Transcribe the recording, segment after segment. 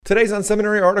Today's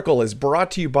Unseminary article is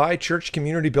brought to you by Church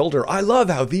Community Builder. I love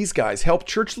how these guys help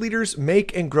church leaders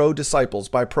make and grow disciples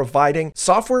by providing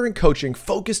software and coaching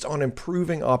focused on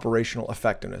improving operational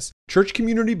effectiveness. Church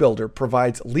Community Builder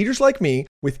provides leaders like me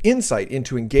with insight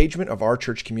into engagement of our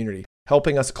church community,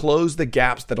 helping us close the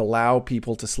gaps that allow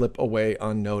people to slip away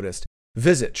unnoticed.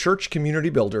 Visit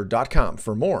churchcommunitybuilder.com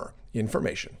for more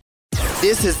information.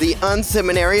 This is the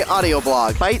Unseminary audio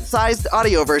blog, bite-sized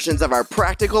audio versions of our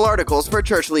practical articles for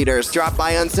church leaders. Drop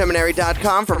by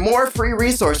unseminary.com for more free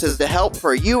resources to help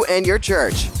for you and your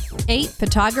church. 8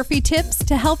 photography tips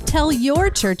to help tell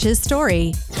your church's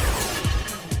story.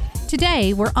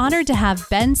 Today, we're honored to have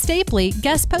Ben Stapley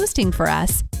guest posting for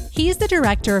us. He's the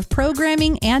Director of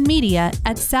Programming and Media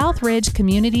at Southridge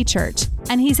Community Church,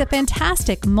 and he's a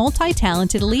fantastic,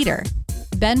 multi-talented leader.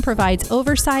 Ben provides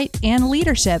oversight and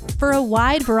leadership for a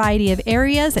wide variety of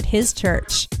areas at his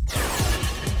church.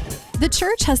 The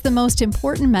church has the most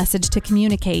important message to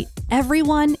communicate.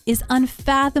 Everyone is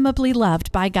unfathomably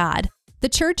loved by God. The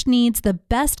church needs the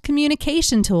best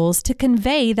communication tools to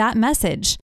convey that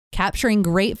message. Capturing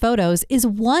great photos is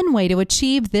one way to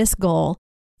achieve this goal.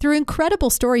 Through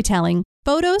incredible storytelling,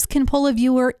 photos can pull a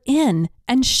viewer in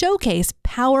and showcase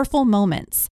powerful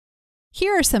moments.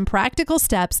 Here are some practical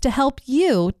steps to help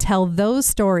you tell those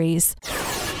stories.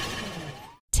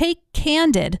 Take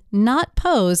candid, not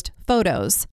posed,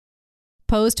 photos.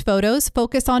 Posed photos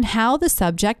focus on how the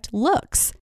subject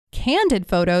looks. Candid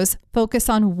photos focus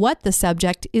on what the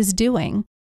subject is doing.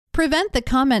 Prevent the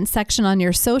comment section on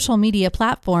your social media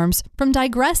platforms from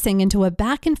digressing into a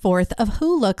back and forth of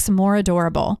who looks more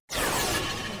adorable.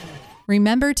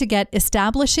 Remember to get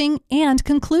establishing and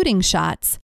concluding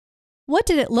shots. What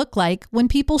did it look like when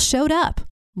people showed up?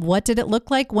 What did it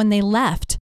look like when they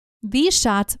left? These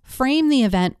shots frame the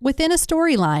event within a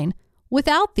storyline.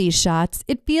 Without these shots,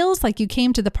 it feels like you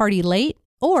came to the party late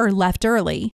or left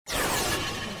early.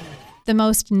 The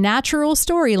most natural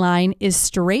storyline is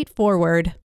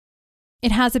straightforward.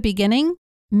 It has a beginning,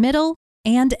 middle,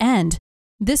 and end.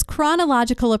 This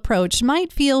chronological approach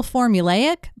might feel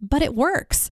formulaic, but it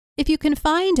works. If you can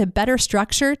find a better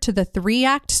structure to the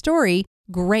 3-act story,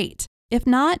 great. If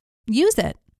not, use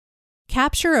it.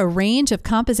 Capture a range of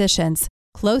compositions,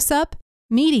 close-up,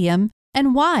 medium,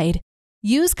 and wide.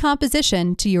 Use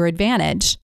composition to your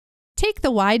advantage. Take the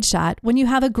wide shot when you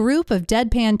have a group of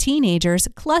deadpan teenagers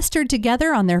clustered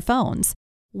together on their phones.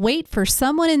 Wait for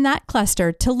someone in that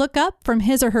cluster to look up from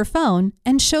his or her phone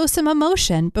and show some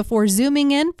emotion before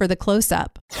zooming in for the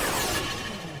close-up.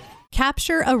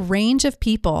 Capture a range of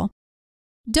people.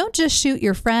 Don't just shoot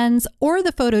your friends or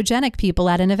the photogenic people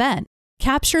at an event.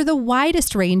 Capture the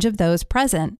widest range of those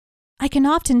present. I can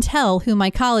often tell who my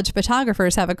college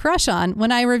photographers have a crush on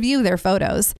when I review their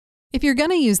photos. If you're going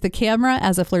to use the camera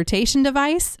as a flirtation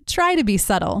device, try to be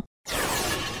subtle.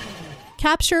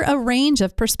 Capture a range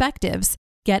of perspectives.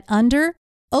 Get under,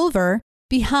 over,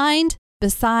 behind,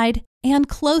 beside, and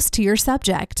close to your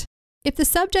subject. If the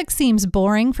subject seems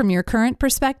boring from your current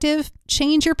perspective,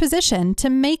 change your position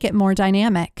to make it more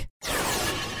dynamic.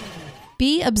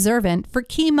 Be observant for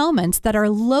key moments that are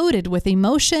loaded with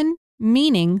emotion,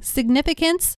 meaning,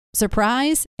 significance,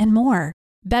 surprise, and more.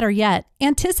 Better yet,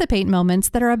 anticipate moments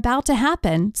that are about to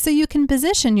happen so you can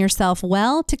position yourself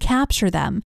well to capture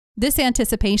them. This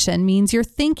anticipation means you're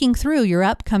thinking through your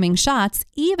upcoming shots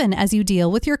even as you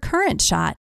deal with your current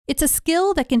shot. It's a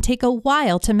skill that can take a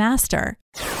while to master.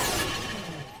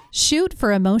 Shoot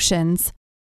for emotions.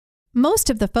 Most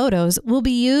of the photos will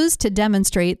be used to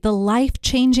demonstrate the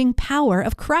life-changing power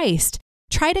of Christ.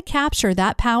 Try to capture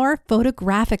that power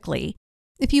photographically.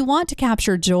 If you want to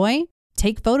capture joy,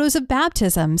 take photos of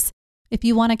baptisms. If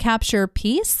you want to capture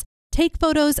peace, take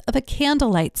photos of a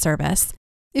candlelight service.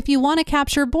 If you want to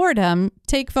capture boredom,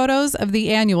 take photos of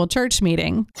the annual church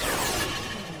meeting.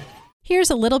 Here's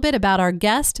a little bit about our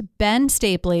guest, Ben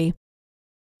Stapley.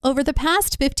 Over the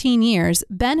past 15 years,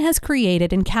 Ben has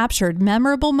created and captured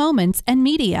memorable moments and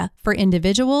media for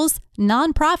individuals,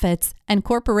 nonprofits, and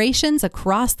corporations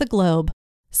across the globe.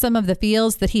 Some of the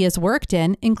fields that he has worked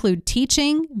in include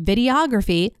teaching,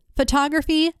 videography,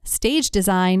 photography, stage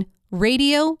design,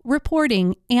 radio,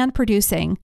 reporting, and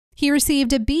producing. He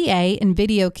received a BA in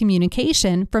video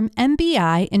communication from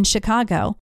MBI in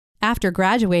Chicago. After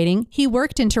graduating, he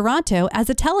worked in Toronto as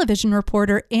a television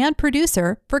reporter and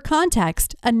producer for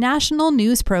Context, a national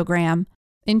news program.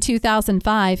 In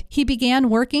 2005, he began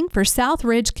working for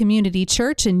Southridge Community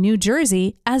Church in New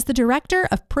Jersey as the Director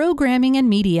of Programming and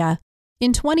Media.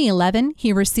 In 2011,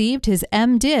 he received his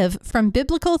MDiv from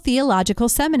Biblical Theological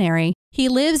Seminary. He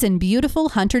lives in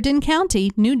beautiful Hunterdon County,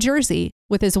 New Jersey,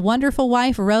 with his wonderful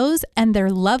wife, Rose, and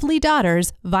their lovely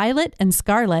daughters, Violet and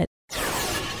Scarlett.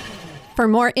 For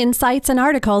more insights and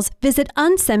articles, visit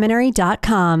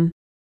unseminary.com.